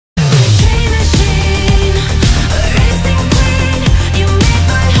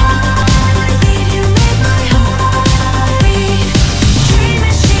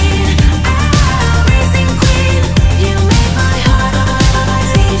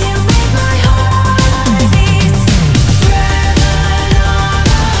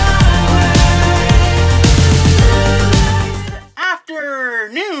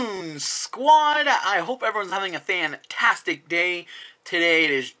I hope everyone's having a fantastic day. Today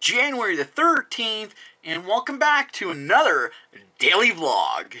it is January the 13th, and welcome back to another daily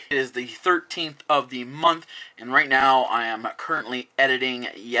vlog. It is the 13th of the month, and right now I am currently editing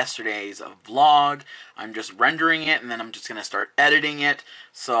yesterday's vlog. I'm just rendering it, and then I'm just going to start editing it.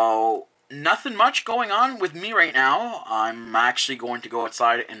 So, nothing much going on with me right now. I'm actually going to go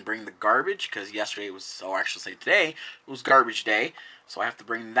outside and bring the garbage, because yesterday was, or actually say today, it was garbage day. So I have to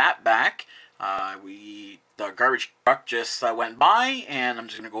bring that back. The garbage truck just went by, and I'm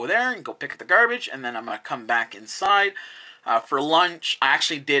just going to go there and go pick up the garbage, and then I'm going to come back inside. For lunch, I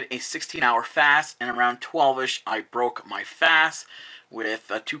actually did a 16-hour fast, and around 12-ish, I broke my fast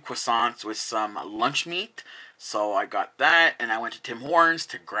with 2 croissants with some lunch meat. So I got that, and I went to Tim Hortons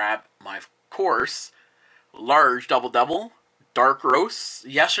to grab my course, large double-double, dark roast.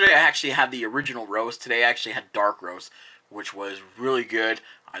 Yesterday, I actually had the original roast. Today, I actually had dark roast, which was really good.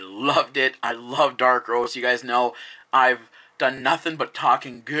 I loved it. I love dark roast. You guys know I've done nothing but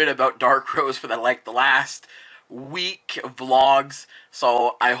talking good about dark roast for the last week of vlogs.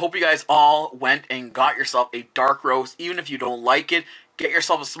 So I hope you guys all went and got yourself a dark roast. Even if you don't like it, get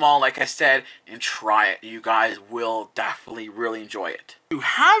yourself a small, like I said, and try it. You guys will definitely really enjoy it. If you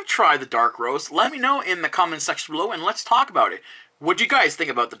have tried the dark roast, let me know in the comment section below and let's talk about it. What do you guys think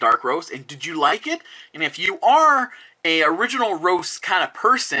about the dark roast, and did you like it? And if you are a original roast kind of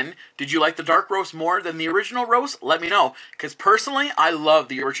person, did you like the dark roast more than the original roast? Let me know, because personally I love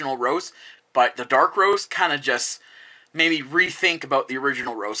the original roast, but the dark roast kind of just made me rethink about the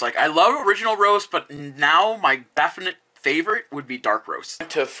original roast. Like, I love original roast, but now my definite favorite would be dark roast. I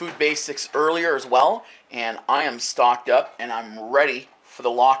went to Food Basics earlier as well, and I am stocked up and I'm ready for the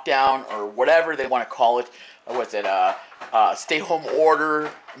lockdown, or whatever they want to call it. What's it, stay home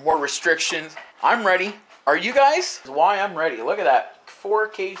order, more restrictions. I'm ready. Are you guys? Why I'm ready. Look at that. 4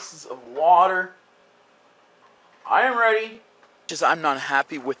 cases of water. I am ready. Just, I'm not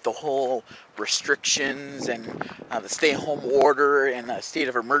happy with the whole restrictions and the stay home order and the state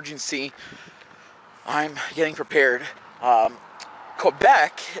of emergency. I'm getting prepared.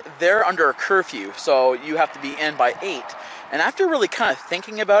 Quebec, they're under a curfew, so you have to be in by 8. And after really kind of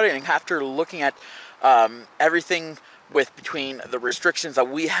thinking about it, and after looking at everything between the restrictions that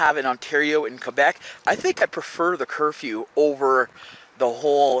we have in Ontario and Quebec, I think I prefer the curfew over the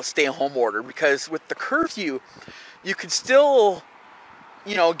whole stay-home order, because with the curfew, you can still,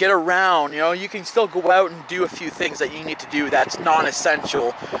 you know, get around, you know, you can still go out and do a few things that you need to do that's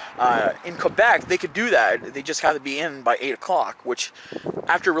non-essential. In Quebec, they could do that. They just have to be in by 8 o'clock, which,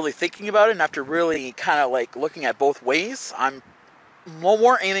 after really thinking about it and after really kind of like looking at both ways, I'm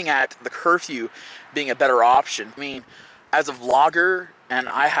more aiming at the curfew being a better option. I mean, as a vlogger, and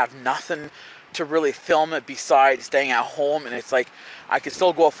I have nothing to really film it besides staying at home, and it's like I can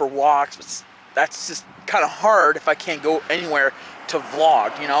still go out for walks, but that's just kind of hard if I can't go anywhere to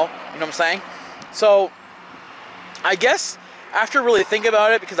vlog, you know what I'm saying? So I guess after really thinking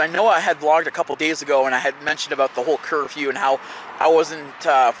about it, because I know I had vlogged a couple days ago and I had mentioned about the whole curfew and how I wasn't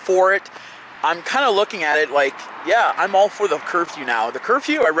for it, I'm kind of looking at it like, yeah, I'm all for the curfew now. The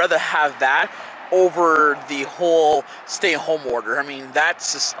curfew, I'd rather have that over the whole stay-home order. I mean,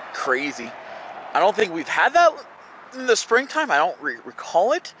 that's just crazy. I don't think we've had that in the springtime. I don't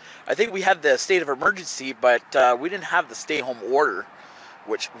recall it. I think we had the state of emergency, but we didn't have the stay-home order,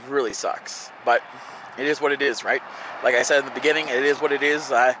 which really sucks. But it is what it is, right? Like I said in the beginning, it is what it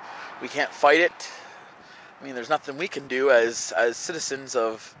is. We can't fight it. I mean, there's nothing we can do as citizens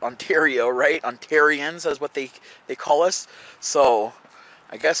of Ontario, right? Ontarians is what they call us. So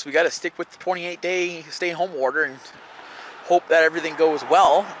I guess we got to stick with the 28-day stay-home order and hope that everything goes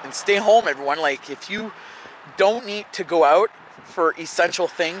well. And stay home, everyone. Like, if you don't need to go out for essential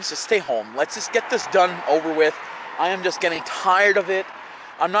things, just stay home. Let's just get this done, over with. I am just getting tired of it.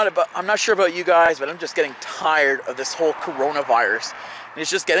 I'm not sure about you guys, but I'm just getting tired of this whole coronavirus. And it's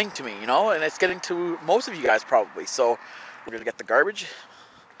just getting to me, you know, and it's getting to most of you guys probably. So we're gonna get the garbage,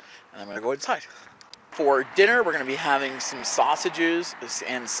 and I'm gonna go inside. For dinner, we're gonna be having some sausages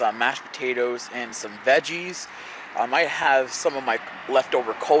and some mashed potatoes and some veggies. I might have some of my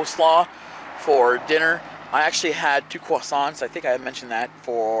leftover coleslaw for dinner. I actually had 2 croissants, I think I mentioned that,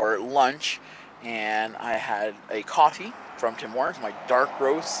 for lunch, and I had a coffee from Tim Hortons, my dark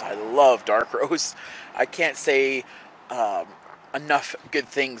roast. I love dark roast. I can't say enough good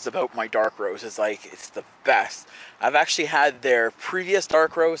things about my dark roast. It's the best. I've actually had their previous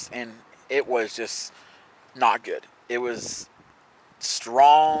dark roast, and it was just not good. It was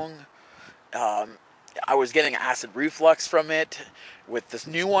strong. I was getting acid reflux from it. With this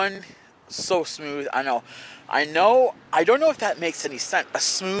new one, so smooth. I don't know if that makes any sense. A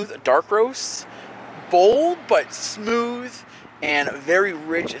smooth dark roast bold but smooth and very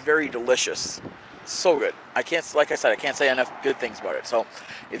rich and very delicious. So good. Like I said, I can't say enough good things about it. So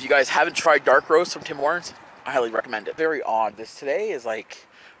if you guys haven't tried dark roast from Tim Hortons, I highly recommend it. Very odd. This today is like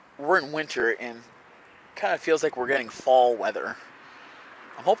we're in winter and kind of feels like we're getting fall weather.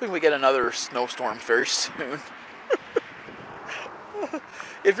 I'm hoping we get another snowstorm very soon.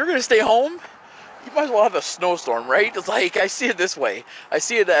 If you're gonna stay home, you might as well have a snowstorm, right? It's like, I see it this way. I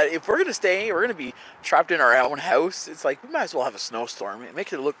see it that if we're going to stay, we're going to be trapped in our own house, it's like, we might as well have a snowstorm. It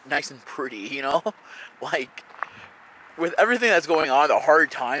makes it look nice and pretty, you know? Like, with everything that's going on, the hard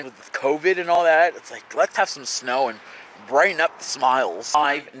time with COVID and all that, it's like, let's have some snow and brighten up the smiles.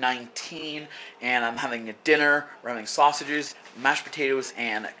 5:19, and I'm having a dinner. We're having sausages, mashed potatoes,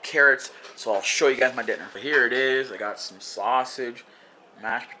 and carrots. So I'll show you guys my dinner. Here it is. I got some sausage,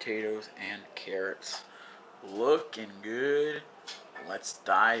 mashed potatoes, and carrots. Looking good. Let's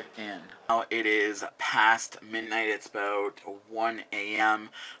dive in. Now it is past midnight. It's about 1 a.m.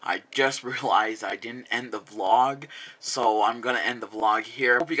 I just realized I didn't end the vlog, so I'm going to end the vlog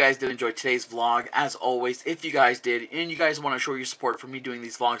here. Hope you guys did enjoy today's vlog. As always, if you guys did, and you guys want to show your support for me doing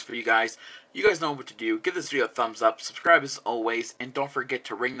these vlogs for you guys know what to do. Give this video a thumbs up, subscribe as always, and don't forget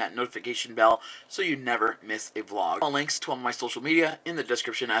to ring that notification bell so you never miss a vlog. All links to all my social media in the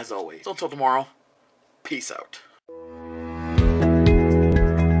description as always. So until tomorrow, peace out.